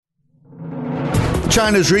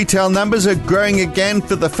China's retail numbers are growing again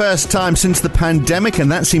for the first time since the pandemic, and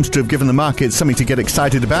that seems to have given the market something to get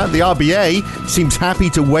excited about. The RBA seems happy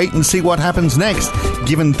to wait and see what happens next,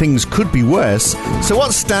 given things could be worse. So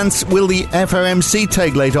what stance will the FOMC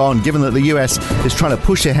take later on, given that the US is trying to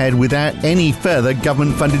push ahead without any further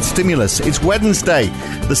government-funded stimulus? It's Wednesday,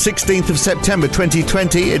 the 16th of September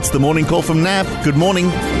 2020. It's the Morning Call from NAB. Good morning.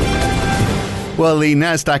 Well, the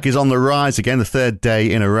Nasdaq is on the rise again, the third day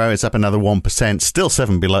in a row. It's up another 1%, still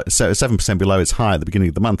 7% below its high at the beginning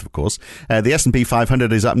of the month, of course. The S&P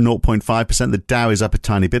 500 is up 0.5%. The Dow is up a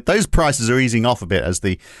tiny bit. Those prices are easing off a bit as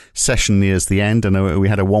the session nears the end. And we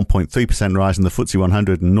had a 1.3% rise in the FTSE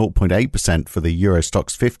 100 and 0.8% for the Euro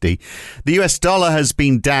Stoxx 50. The US dollar has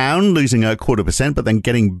been down, losing 0.25%, but then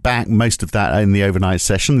getting back most of that in the overnight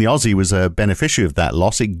session. The Aussie was a beneficiary of that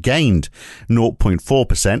loss. It gained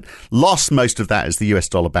 0.4%, lost most of that as the US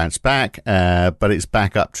dollar bounced back, but it's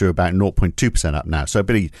back up to about 0.2% up now. So a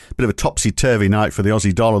bit of a topsy-turvy night for the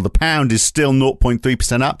Aussie dollar. The pound is still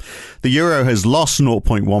 0.3% up. The euro has lost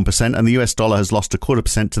 0.1%, and the US dollar has lost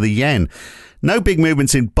 0.25% to the yen. No big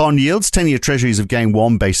movements in bond yields. 10-year treasuries have gained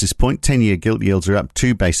 1 basis point. 10-year gilt yields are up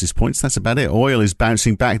 2 basis points. That's about it. Oil is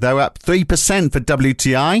bouncing back, though, up 3% for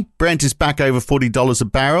WTI. Brent is back over $40 a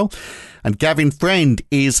barrel. And Gavin Friend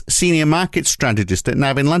is Senior Market Strategist at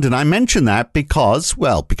NAB in London. I mention that because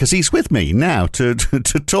he's with me now to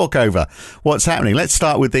talk over what's happening. Let's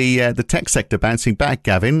start with the tech sector bouncing back,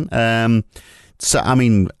 Gavin. So, I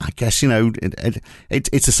mean, I guess,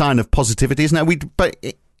 it's a sign of positivity, isn't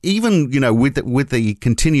it? Even, with the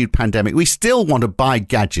continued pandemic, we still want to buy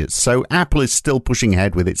gadgets. So Apple is still pushing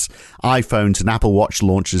ahead with its iPhones, and Apple Watch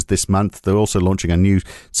launches this month. They're also launching a new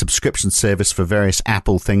subscription service for various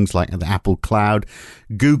Apple things like the Apple Cloud.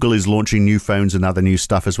 Google is launching new phones and other new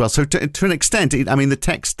stuff as well. So to an extent, the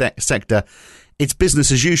tech sector, it's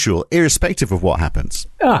business as usual, irrespective of what happens.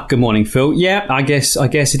 Good morning, Phil. Yeah, I guess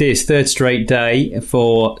it is. Third straight day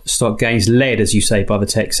for stock gains, led, as you say, by the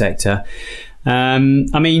tech sector. From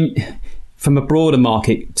a broader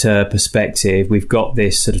market perspective, we've got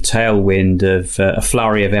this sort of tailwind of a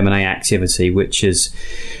flurry of M&A activity, which has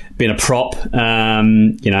been a prop,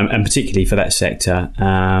 and particularly for that sector.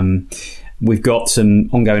 We've got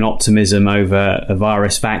some ongoing optimism over a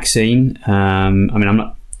virus vaccine. I'm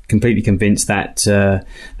not completely convinced that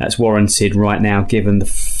that's warranted right now, given the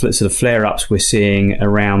sort of flare-ups we're seeing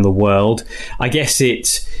around the world. I guess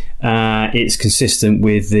it's consistent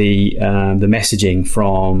with the messaging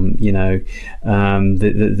from the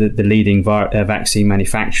leading vaccine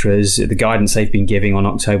manufacturers, the guidance they've been giving on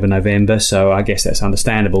October, November. So I guess that's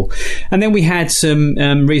understandable. And then we had some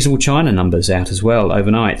reasonable China numbers out as well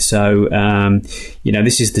overnight. So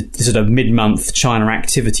this is the sort of mid-month China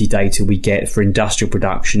activity data we get for industrial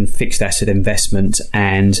production, fixed asset investment,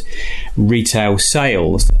 and retail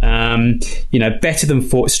sales. Better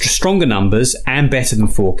than stronger numbers and better than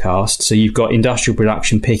forecast. So you've got industrial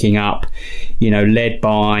production picking up, led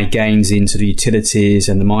by gains into the utilities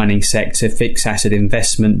and the mining sector, fixed asset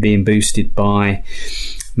investment being boosted by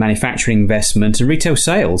manufacturing investment, and retail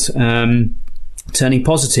sales turning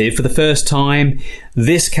positive for the first time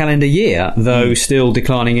this calendar year, though still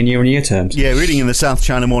declining in year-on-year terms. Yeah, reading in the South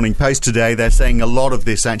China Morning Post today, they're saying a lot of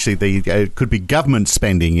this actually could be government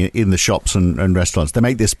spending in the shops and restaurants. They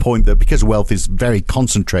make this point that because wealth is very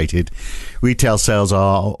concentrated, retail sales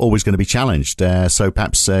are always going to be challenged. So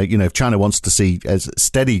perhaps, if China wants to see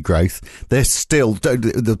steady growth,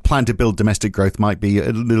 the plan to build domestic growth might be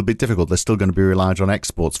a little bit difficult. They're still going to be reliant on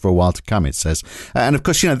exports for a while to come, it says. And of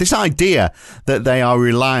course, this idea that they are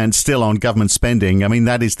reliant still on government spending,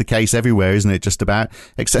 that is the case everywhere, isn't it? Just about,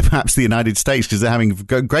 except perhaps the United States, because they're having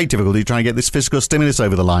great difficulty trying to get this fiscal stimulus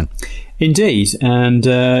over the line. Indeed. And,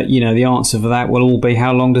 the answer for that will all be,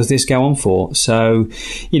 how long does this go on for? So,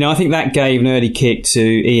 I think that gave an early kick to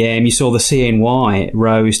EM. You saw the CNY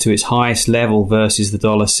rose to its highest level versus the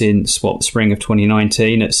dollar since, the spring of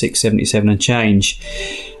 2019 at 6.77 and change.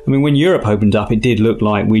 When Europe opened up, it did look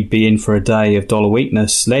like we'd be in for a day of dollar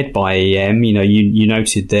weakness led by EM. You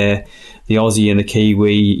noted there the Aussie and the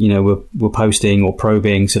Kiwi, were posting or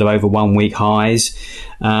probing sort of over 1 week highs.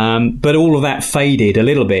 But all of that faded a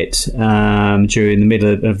little bit during the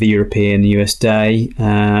middle of the European US day,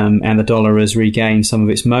 and the dollar has regained some of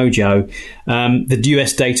its mojo. The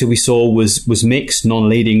US data we saw was mixed,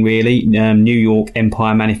 non-leading really. New York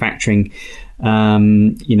Empire Manufacturing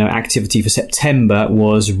activity for September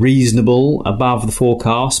was reasonable, above the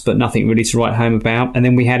forecast, but nothing really to write home about. And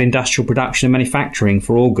then we had industrial production and manufacturing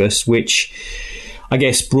for August, which I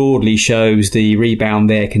guess broadly shows the rebound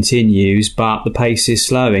there continues, but the pace is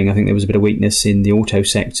slowing. I think there was a bit of weakness in the auto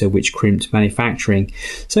sector, which crimped manufacturing.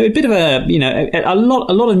 So a bit of a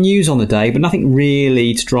lot of news on the day, but nothing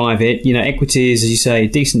really to drive it. Equities, as you say,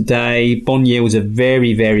 decent day. Bond yields are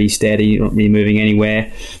very, very steady, not really moving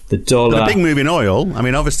anywhere. The dollar. But a big move in oil. I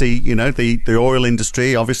mean, obviously, the oil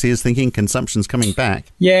industry obviously is thinking consumption's coming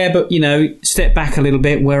back. Yeah, but, step back a little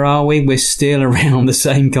bit. Where are we? We're still around the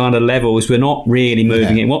same kind of levels. We're not really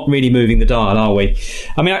moving it. Not really moving the dial, are we?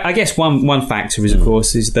 I mean, I guess one factor is, of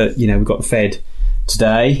course, is that, we've got the Fed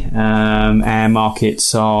today, and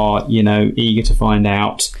markets are, eager to find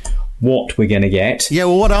out what we're going to get. Yeah,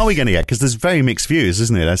 well, what are we going to get? Because there's very mixed views,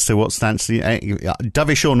 isn't it, as to what stance,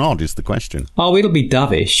 dovish or not is the question. Oh, it'll be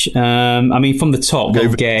dovish. I mean, from the top,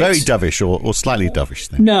 we'll get... Very dovish or slightly dovish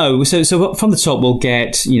then? No, so from the top, we'll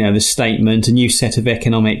get, the statement, a new set of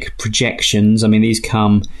economic projections. I mean, these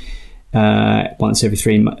come once every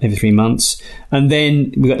three months. And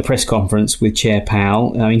then we've got the press conference with Chair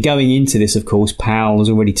Powell. I mean, going into this, of course, Powell has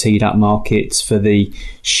already teed up markets for the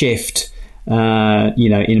shift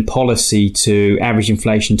in policy to average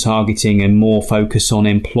inflation targeting and more focus on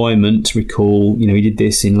employment. Recall, he did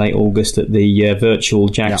this in late August at the virtual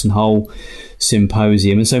Jackson Hole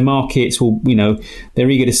symposium. And so markets will, they're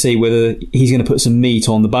eager to see whether he's going to put some meat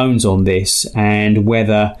on the bones on this and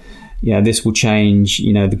whether, this will change,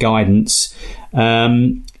 the guidance.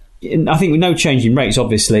 I think with no change in rates,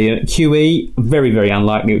 obviously, QE, very, very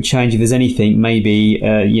unlikely it would change. If there's anything, maybe,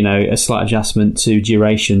 a slight adjustment to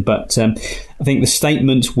duration. But I think the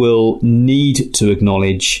statement will need to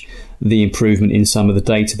acknowledge the improvement in some of the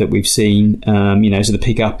data that we've seen, so the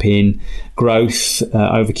pick up in growth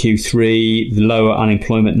over Q3, the lower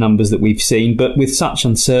unemployment numbers that we've seen. But with such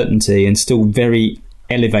uncertainty and still very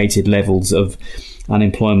elevated levels of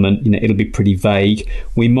unemployment, it'll be pretty vague.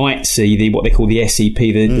 We might see what they call the SEP,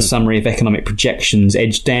 the Summary of Economic Projections,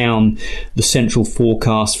 edge down the central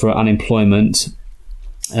forecast for unemployment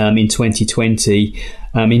in 2020.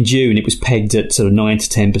 In June, it was pegged at sort of 9 to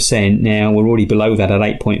 10%. Now we're already below that at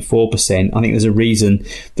 8.4%. I think there's a reason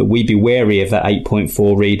that we'd be wary of that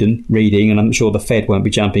 8.4 reading, and I'm sure the Fed won't be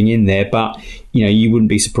jumping in there. But you wouldn't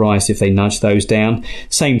be surprised if they nudge those down.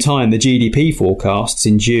 Same time, the GDP forecasts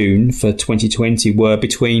in June for 2020 were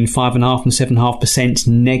between 5.5% and 7.5%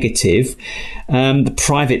 negative. The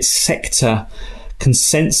private sector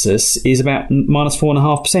consensus is about minus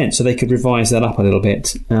 4.5%, so they could revise that up a little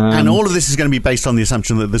bit. And all of this is going to be based on the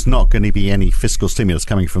assumption that there's not going to be any fiscal stimulus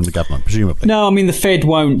coming from the government, presumably. No, I mean, the Fed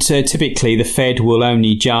won't. Typically, the Fed will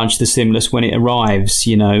only judge the stimulus when it arrives.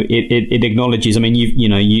 It acknowledges. I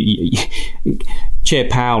mean, Chair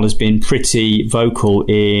Powell has been pretty vocal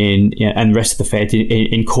and the rest of the Fed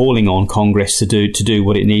in calling on Congress to do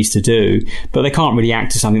what it needs to do, but they can't really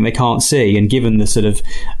act to something they can't see. And given the sort of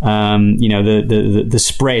the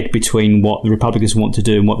spread between what the Republicans want to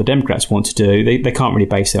do and what the Democrats want to do, they can't really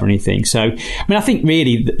base that on anything. So, I mean, I think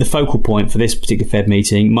really the focal point for this particular Fed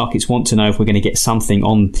meeting, markets want to know if we're going to get something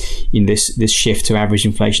on in this shift to average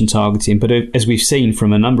inflation targeting. But as we've seen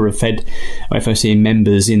from a number of Fed FOMC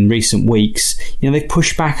members in recent weeks, they've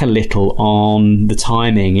pushed back a little on the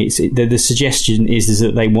timing. The suggestion is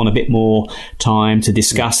that they want a bit more time to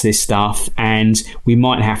discuss this stuff, and we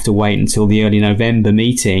might have to wait until the early November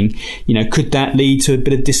meeting. Could that lead to a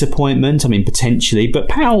bit of disappointment? I mean, potentially. But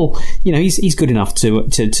Powell, he's good enough to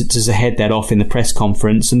head that off in the press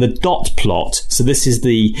conference. And the dot plot. So this is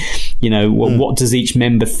the, what does each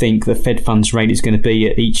member think the Fed funds rate is going to be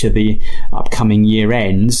at each of the upcoming year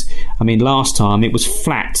ends? I mean, last time it was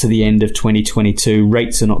flat to the end of 2022.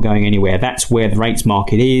 Rates are not going anywhere. That's where the rates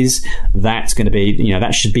market is. That's going to be,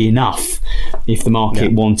 that should be enough if the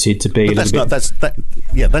market wanted to be. But that's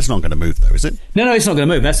not going to move, though, is it? No, it's not going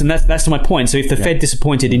to move. That's my point. So if the Fed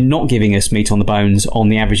disappointed in not giving us meat on the bones on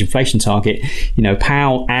the average inflation target,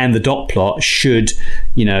 Powell and the dot plot should,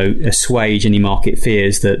 assuage any market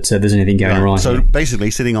fears that there's anything going wrong. So basically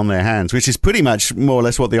sitting on their hands, which is pretty much more or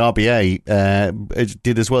less what the RBA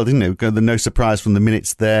did as well, didn't it? No surprise from the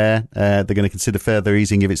minutes there. They're going to consider further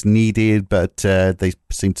easing if it's needed, but they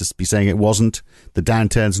seem to be saying it wasn't. The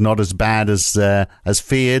downturn's not as bad as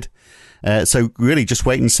feared. So really just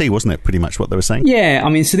wait and see, wasn't it, pretty much what they were saying? Yeah, I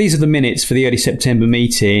mean, so these are the minutes for the early September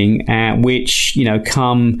meeting, which,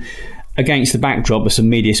 come against the backdrop of some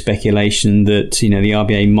media speculation that, the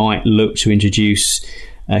RBA might look to introduce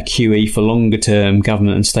QE for longer term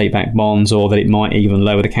government and state-backed bonds, or that it might even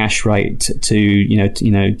lower the cash rate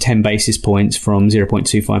to 10 basis points from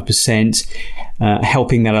 0.25%.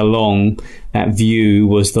 Helping that along, that view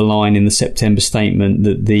was the line in the September statement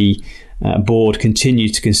that the board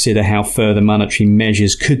continued to consider how further monetary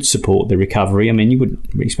measures could support the recovery. I mean, you wouldn't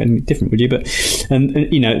really expect anything different, would you? But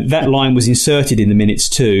that line was inserted in the minutes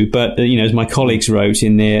too. But as my colleagues wrote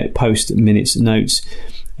in their post minutes notes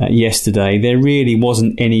yesterday, there really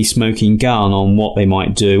wasn't any smoking gun on what they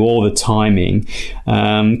might do or the timing.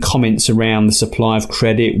 Comments around the supply of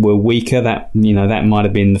credit were weaker. That might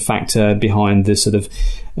have been the factor behind the sort of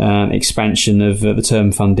expansion of the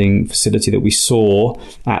term funding facility that we saw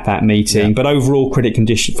at that meeting. Yeah. But overall, financial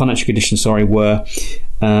conditions, were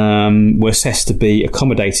assessed to be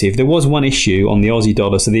accommodative. There was one issue on the Aussie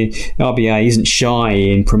dollar, so the RBA isn't shy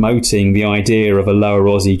in promoting the idea of a lower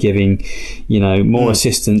Aussie giving, more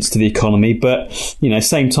assistance to the economy, but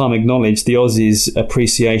same time acknowledged the Aussie's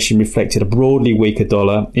appreciation reflected a broadly weaker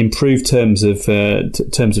dollar, improved terms of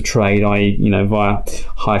trade, i.e., via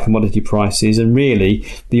higher commodity prices, and really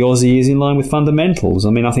the Aussie is in line with fundamentals.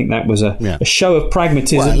 I mean, I think that was a show of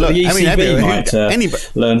pragmatism that the ECB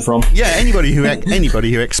might learn from. Yeah, anybody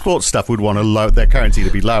who exports stuff would want their currency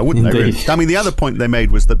to be lower, wouldn't they? Really? I mean, the other point they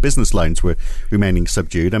made was that business loans were remaining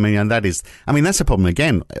subdued. I mean, that's a problem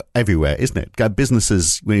again everywhere, isn't it?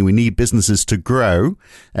 Businesses, we need businesses to grow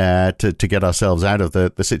to get ourselves out of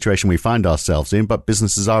the situation we find ourselves in, but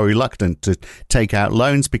businesses are reluctant to take out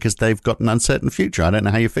loans because they've got an uncertain future. I don't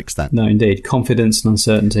know how you fix that. No, indeed, confidence and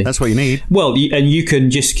uncertainty. That's what you need. Well, and you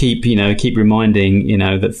can just keep reminding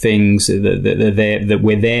that things that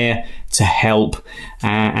we're there to help,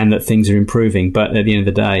 and that things are improving. But at the end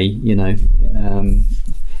of the day,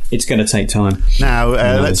 it's going to take time. Now,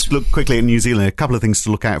 let's look quickly at New Zealand. A couple of things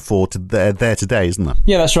to look out for there today, isn't there?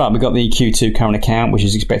 Yeah, that's right. We've got the Q2 current account, which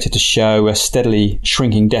is expected to show a steadily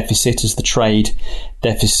shrinking deficit as the trade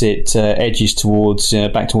deficit edges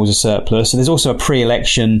back towards a surplus. And there's also a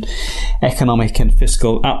pre-election economic and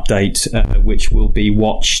fiscal update, which will be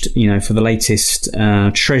watched, for the latest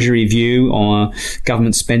Treasury view on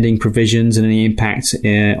government spending provisions and any impact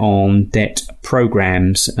on debt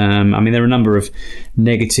programs. I mean, there are a number of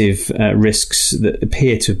negative risks that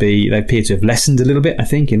appear to have lessened a little bit, I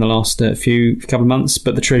think, in the last couple of months.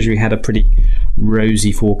 But the Treasury had a pretty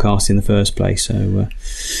rosy forecast in the first place, so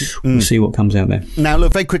we'll see what comes out there. Now,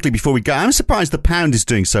 look, very quickly before we go, I'm surprised the pound is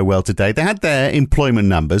doing so well today. They had their employment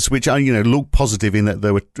numbers, which are, look positive in that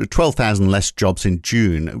there were 12,000 less jobs in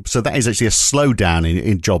June. So that is actually a slowdown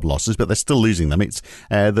in job losses, but they're still losing them. It's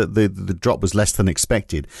the drop was less than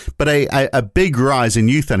expected, but a big rise in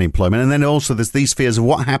youth unemployment, and then also there's these fears of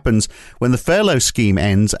what happens when the furlough scheme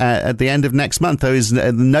ends at the end of next month. There is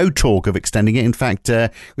no talk of extending it. In fact,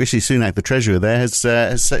 Rishi Sunak, the Treasurer there, has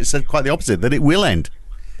said quite the opposite, that it will end.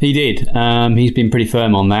 He did. He's been pretty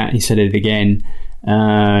firm on that. He said it again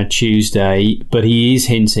Tuesday, but he is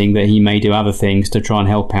hinting that he may do other things to try and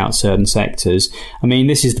help out certain sectors. I mean,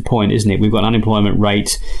 this is the point, isn't it? We've got an unemployment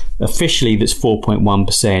rate officially that's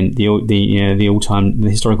 4.1%. The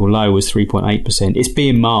historical low was 3.8%. It's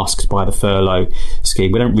being masked by the furlough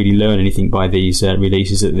scheme. We don't really learn anything by these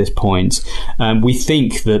releases at this point. We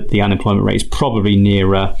think that the unemployment rate is probably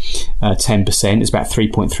nearer 10%. It's about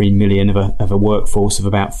 3.3 million of a workforce of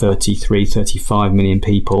about 35 million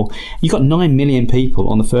people. You've got 9 million people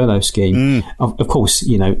on the furlough scheme. Of course,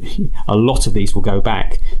 a lot of these will go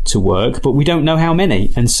back to work, but we don't know how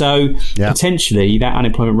many. And so potentially that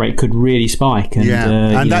unemployment rate could really spike.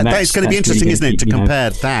 And, that's going to be interesting, isn't it, to compare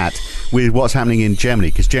that with what's happening in Germany,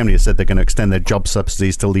 because Germany has said they're going to extend their job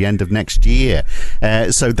subsidies till the end of next year.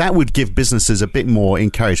 So that would give businesses a bit more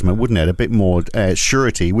encouragement, wouldn't it? A bit more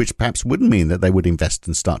surety, which perhaps wouldn't mean that they would invest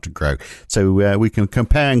and start to grow. So we can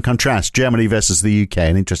compare and contrast Germany versus the UK,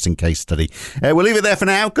 an interesting case study. We'll leave it there for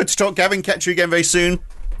now. Good to talk, Gavin. Catch you again very soon.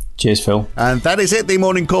 Cheers, Phil. And that is it, the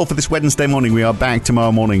morning call for this Wednesday morning. We are back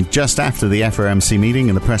tomorrow morning just after the FOMC meeting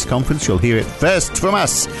and the press conference. You'll hear it first from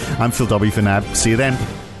us. I'm Phil Dobbie for now. See you then.